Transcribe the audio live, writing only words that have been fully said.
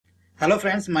Hello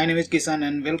friends, my name is Kisan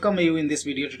and welcome you in this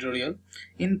video tutorial.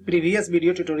 In previous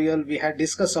video tutorial we had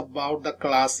discussed about the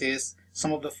classes.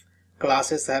 Some of the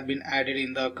classes have been added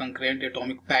in the concurrent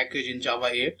atomic package in Java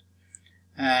 8,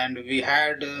 and we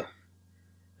had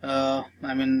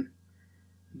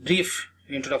brief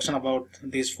introduction about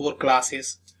these 4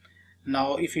 classes.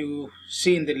 Now if you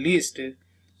see in the list,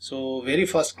 so very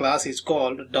first class is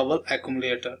called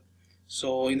DoubleAccumulator.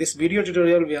 So in this video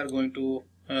tutorial we are going to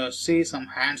see some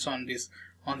hands on this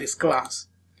class.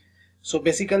 So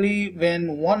basically,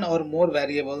 when one or more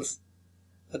variables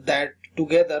that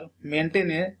together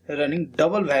maintain a running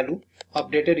double value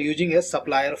updated using a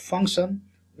supplier function,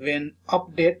 when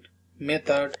update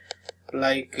method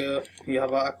like you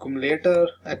have a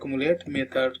accumulate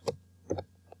method,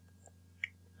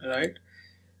 right?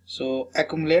 So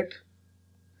accumulate,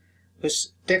 which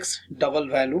takes double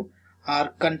value, are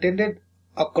contained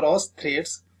across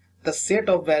threads. The set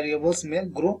of variables may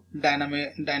grow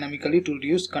dynamically to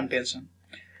reduce contention.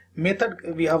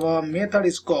 Method, we have a method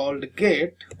is called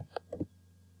get.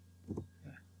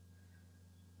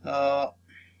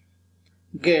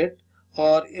 Get,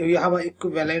 or we have a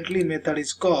equivalently method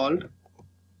is called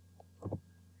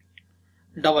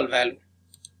double value,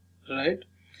 right?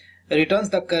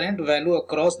 Returns the current value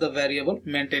across the variable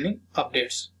maintaining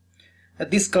updates.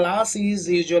 This class is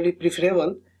usually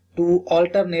preferable to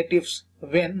alternatives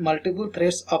when multiple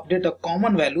threads update a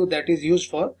common value that is used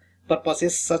for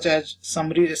purposes such as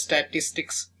summary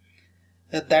statistics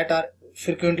that are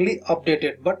frequently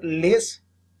updated but less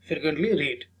frequently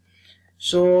read.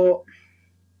 So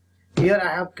here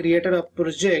I have created a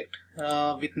project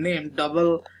with name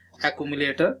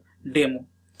DoubleAccumulator demo.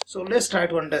 So let's try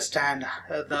to understand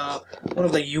one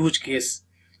of the use case.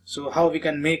 So how we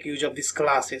can make use of these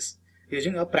classes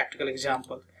using a practical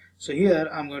example. So here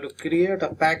I'm going to create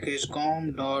a package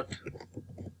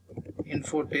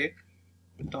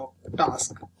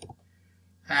com.infotech.task,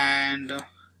 and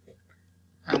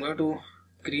I'm going to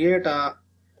create a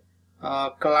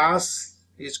class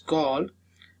is called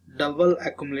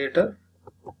DoubleAccumulator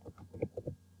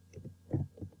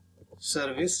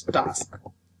service task.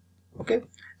 Okay,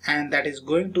 and that is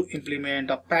going to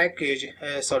implement a package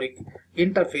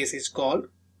interface is called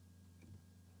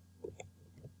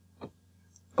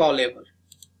callable,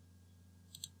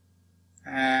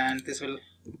 and this will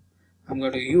I'm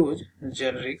going to use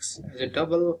generics as a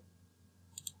double.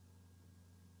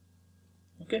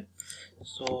 Okay,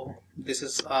 so this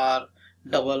is our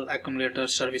DoubleAccumulator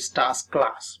service task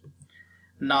class.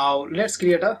 Now let's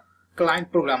create a client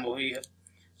program over here.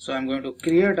 So I'm going to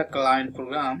create a client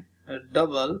program, a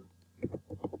double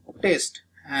test,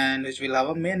 and which will have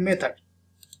a main method.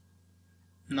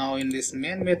 Now in this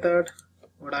main method,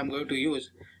 what I'm going to use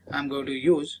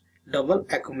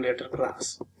DoubleAccumulator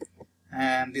class,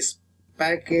 and this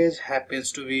package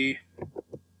happens to be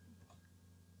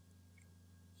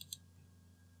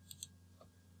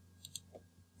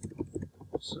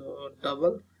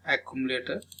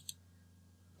DoubleAccumulator,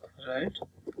 right?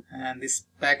 And this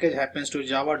package happens to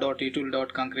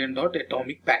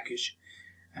java.etool.concurrent.atomic package,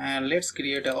 and let's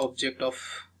create an object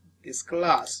of this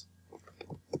class.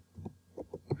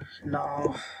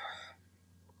 Now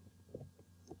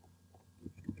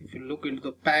if you look into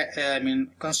the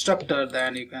constructor,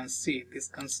 then you can see this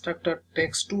constructor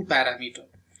takes 2 parameters.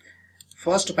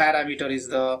 First parameter is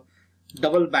the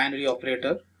double binary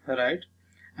operator, right?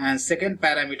 And second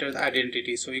parameter is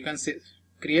identity. So you can see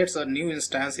creates a new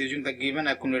instance using the given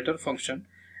accumulator function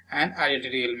and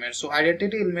identity elements. So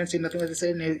identity elements in nothing but it's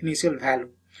an initial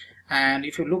value. And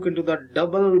if you look into the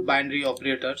double binary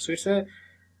operator, so it's a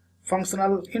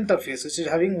functional interface which is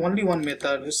having only one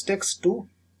method which takes 2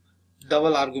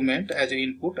 double argument as an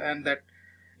input, and that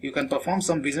you can perform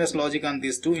some business logic on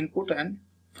these 2 input, and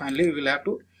finally we will have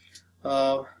to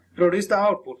produce the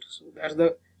output. So that's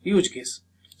the use case.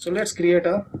 So let's we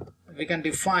can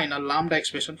define a lambda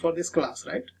expression for this class,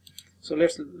 right? So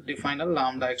let's define a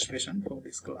lambda expression for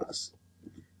this class.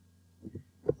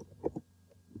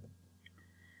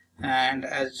 And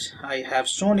as I have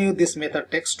shown you, this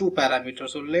method takes 2 parameters.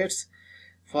 So let's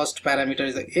first parameter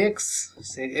is the x,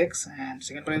 say x, and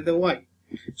second parameter is the y.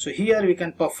 So here we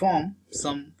can perform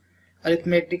some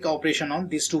arithmetic operation on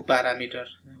these 2 parameters,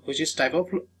 which is type of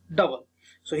double.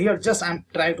 So here just I'm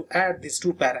trying to add these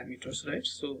 2 parameters, right?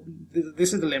 So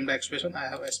this is the lambda expression I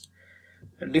have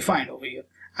defined over here.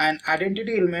 And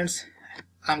identity elements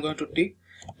I'm going to take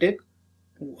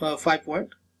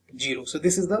 5.0. So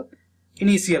this is the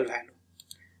initial value.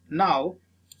 Now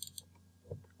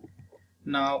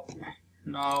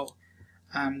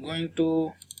I'm going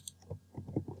to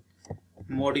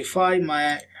modify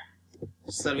my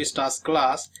service task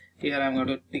class here I'm going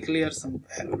to declare some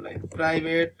value like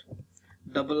private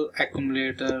double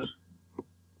accumulator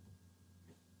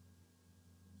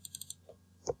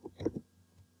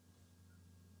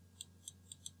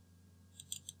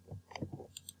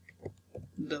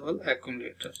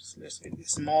so let's say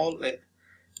small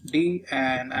d,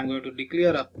 and I'm going to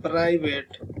declare a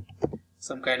private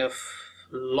some kind of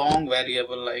long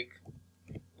variable like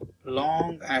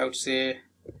long, I would say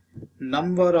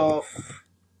number of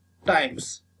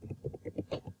times,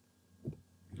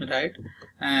 right?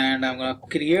 And I'm going to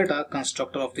create a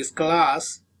constructor of this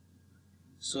class.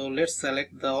 So let's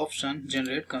select the option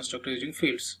generate constructor using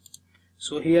fields.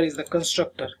 So here is the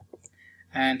constructor,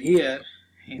 and here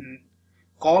in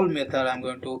call method I'm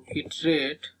going to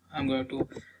iterate, I'm going to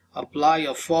apply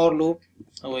a for loop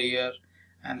over here,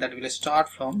 and that will start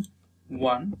from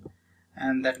 1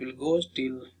 and that will go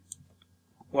till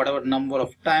whatever number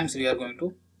of times we are going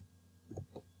to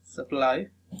supply,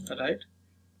 right?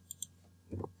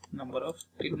 Number of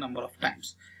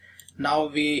times. Now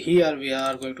we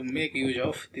are going to make use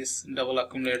of this double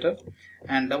accumulator,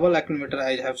 and double accumulator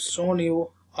I have shown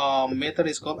you a method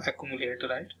is called accumulator,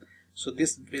 right? So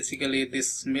this basically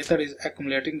this method is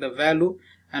accumulating the value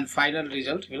and final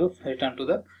result will return to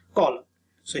the column.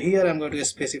 So here I'm going to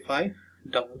specify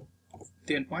double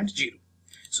 10.0.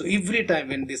 So every time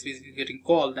when this is getting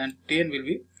called, then 10 will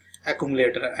be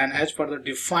accumulator, and as per the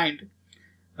defined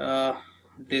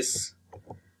this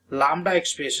lambda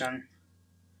expression,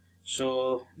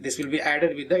 so this will be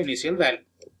added with the initial value.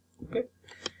 Okay,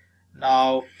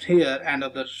 now here end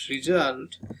of the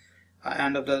result,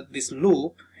 end of this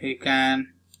loop, you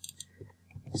can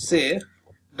say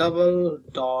double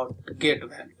dot get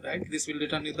value, right? This will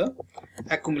return you the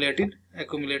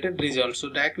accumulated result. So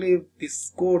directly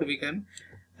this code we can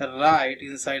write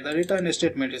inside the return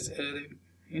statement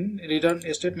in return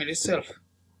statement itself.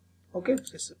 Okay,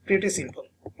 it's pretty simple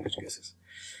in which cases.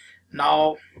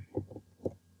 Now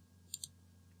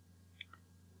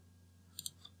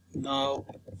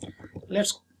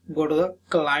let's go to the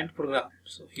client program.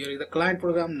 So here is the client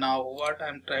program. Now what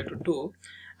I'm trying to do,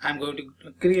 I'm going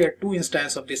to create 2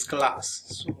 instances of this class.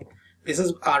 So this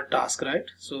is our task, right?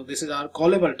 So this is our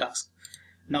callable task.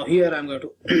 Now here I'm going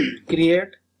to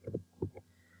create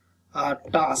our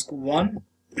task 1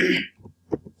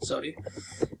 sorry.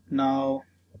 Now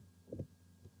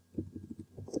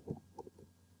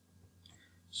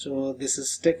so this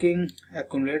is taking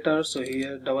accumulator, so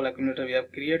here double accumulator we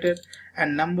have created,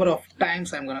 and number of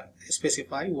times I'm gonna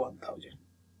specify 1000.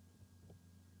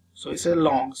 So it's a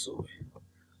long, so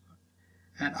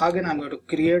and again I'm going to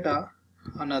create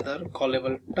another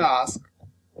callable task,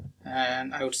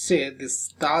 and I would say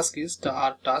this task is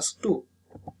our task 2.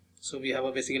 So we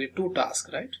have basically 2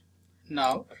 tasks, right?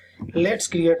 Now let's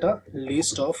create a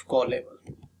list of callable.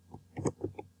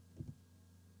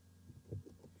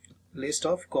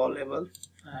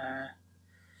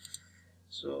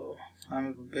 So I'm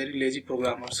a very lazy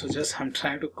programmer, so just I'm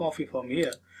trying to copy from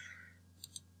here.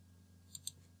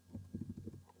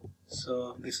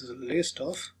 So this is a list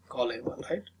of callable,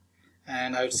 right?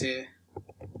 And I would say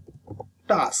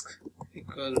task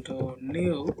equal to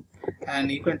new, and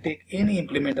you can take any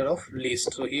implementer of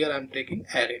list. So here I'm taking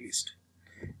array list,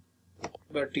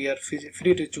 but you are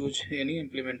free to choose any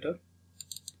implementer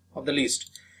of the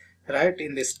list. Right,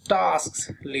 in this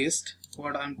tasks list,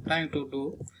 what I'm trying to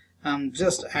do, I'm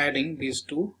just adding these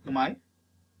to my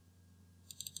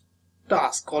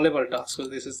task, callable task. So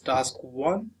this is task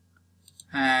 1,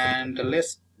 and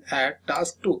let's add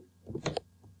task 2.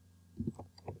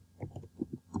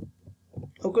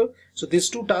 Okay, so these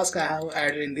 2 tasks I have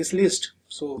added in this list.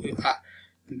 So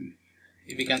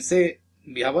we can say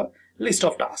we have a list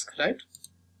of tasks, right?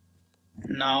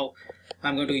 Now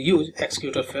I'm going to use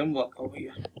executor framework over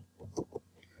here.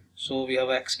 So we have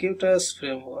executors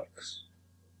frameworks.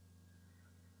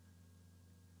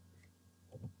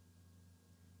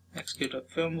 Executor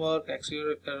framework,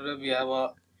 we have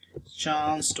a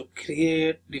chance to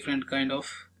create different kind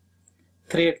of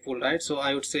thread pool, right? So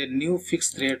I would say new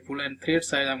fixed thread pool, and thread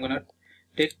size I'm gonna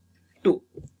take 2,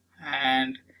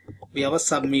 and we have a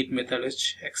submit method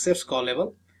which accepts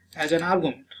callable as an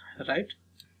argument, right?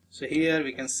 So here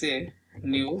we can say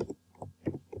new,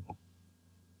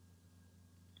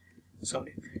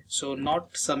 so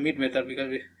not submit method,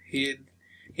 because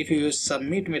if you use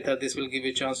submit method, this will give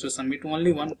you a chance to submit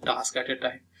only 1 task at a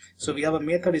time. So we have a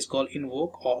method is called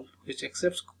invoke all, which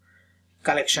accepts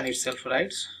collection itself,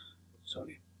 right? So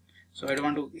I don't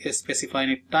want to specify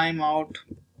any timeout,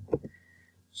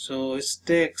 so it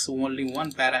takes only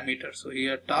 1 parameter. So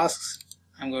here tasks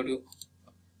I'm going to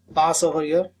pass over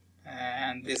here,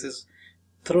 and this is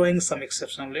throwing some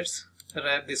exception. Let's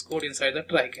wrap this code inside the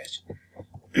try catch.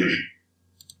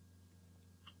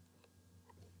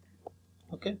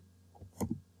 Okay,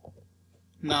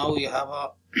 now we have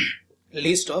a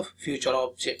list of future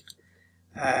object,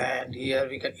 and here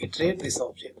we can iterate this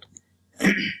object.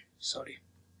 Sorry.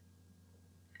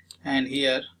 And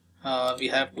here we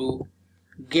have to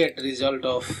get result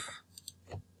of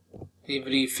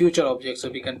every future object, so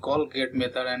we can call get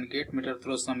method, and get method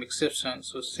throws some exception.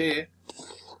 So say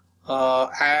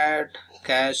add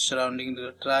cache surrounding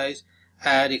the tries,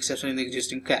 add exception in the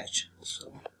existing cache.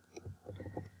 So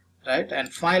right,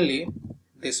 and finally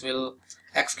this will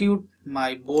execute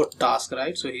my both task,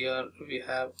 right? So here we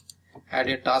have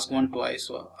added task 1 twice,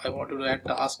 so I wanted to add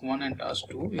task 1 and task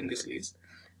 2 in this list.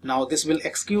 Now this will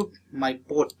execute my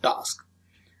both task,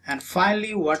 and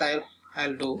finally what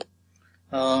I'll do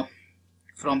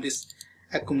from this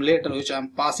accumulator which I'm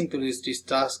passing to this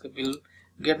task will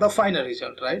get the final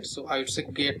result, right? So I would say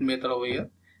get method over here,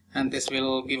 and this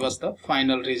will give us the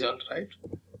final result, right?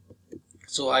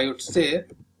 So I would say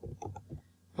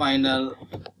final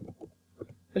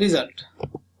result,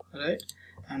 right?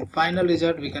 And final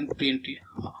result we can print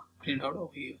out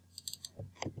over here.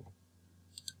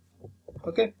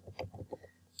 Okay,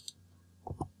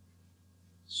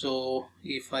 so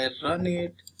if I run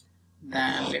it,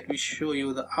 then let me show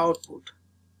you the output.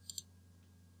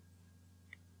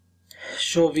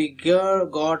 So we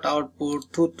got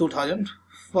output to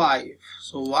 2005.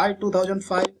 So why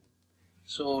 2005?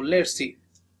 So let's see.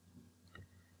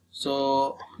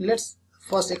 So let's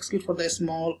first execute for the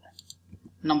small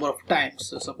number of times.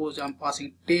 So suppose I'm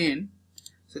passing 10,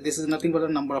 so this is nothing but a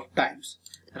number of times,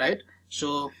 right?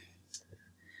 So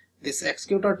this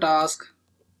executor task,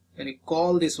 when you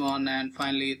call this one, and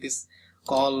finally this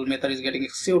call method is getting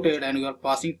executed, and you are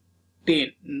passing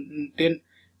 10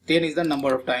 is the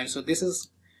number of times. So this is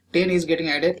 10 is getting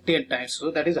added 10 times, so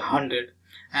that is 100,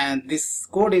 and this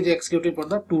code is executed for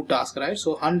the 2 tasks, right?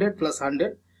 So 100 plus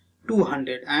 100,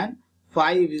 200, and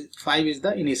 5 is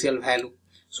the initial value.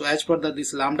 So as per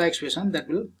this lambda expression, that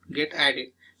will get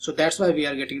added. So that's why we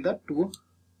are getting the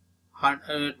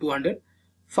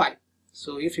 205.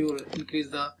 So if you increase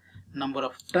the number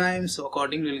of times, so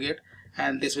accordingly you'll get,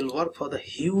 and this will work for the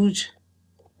huge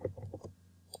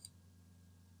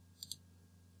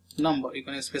number. You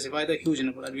can specify the huge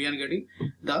number, and we are getting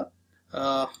the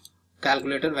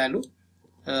calculator value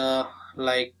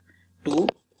like 2,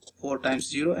 4 times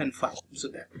 0, and 5. So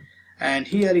that, and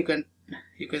here you can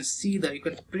see that you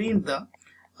can print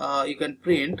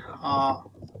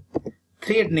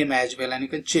thread name as well, and you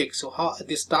can check. So how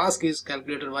this task is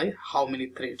calculated by how many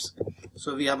threads.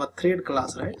 So we have a thread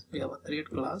class, right? We have a thread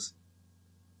class.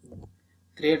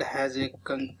 Thread has a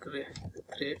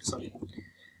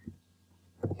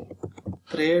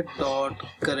thread dot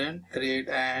current thread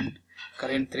and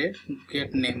current thread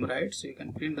get name, right? So you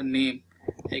can print the name.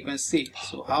 You can see.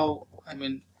 So how, I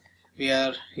mean, we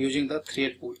are using the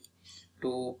thread pool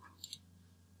to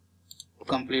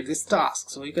complete this task.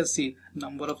 So you can see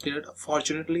number of thread,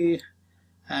 fortunately,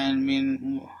 and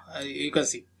you can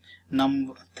see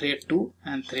thread 2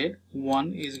 and thread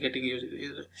 1 is getting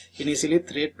used. Initially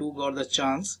thread 2 got the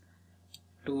chance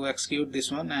to execute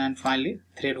this one, and finally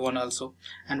thread 1 also,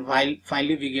 and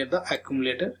finally we get the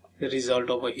accumulator result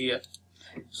over here.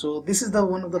 So this is the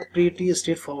one of the pretty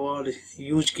straightforward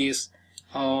use case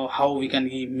how we can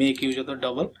make use of the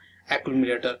double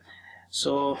accumulator.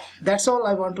 So that's all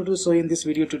I want to do. So in this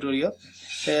video tutorial,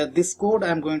 this code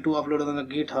I'm going to upload on the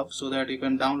GitHub so that you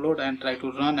can download and try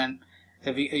to run, and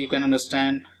you can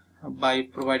understand by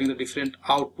providing the different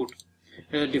output,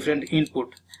 different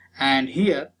input. And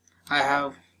here I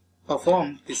have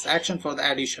performed this action for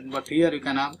the addition, but here you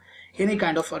can have any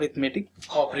kind of arithmetic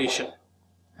operation,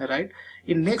 right?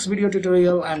 In next video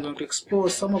tutorial I'm going to explore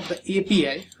some of the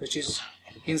API which is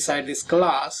inside this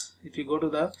class. If you go to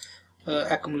the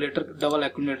double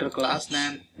accumulator class,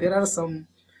 then there are some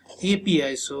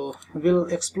API, so we'll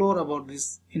explore about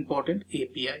this important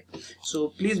API. So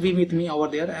please be with me over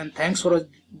there, and thanks for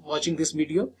watching this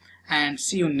video, and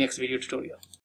see you in next video tutorial.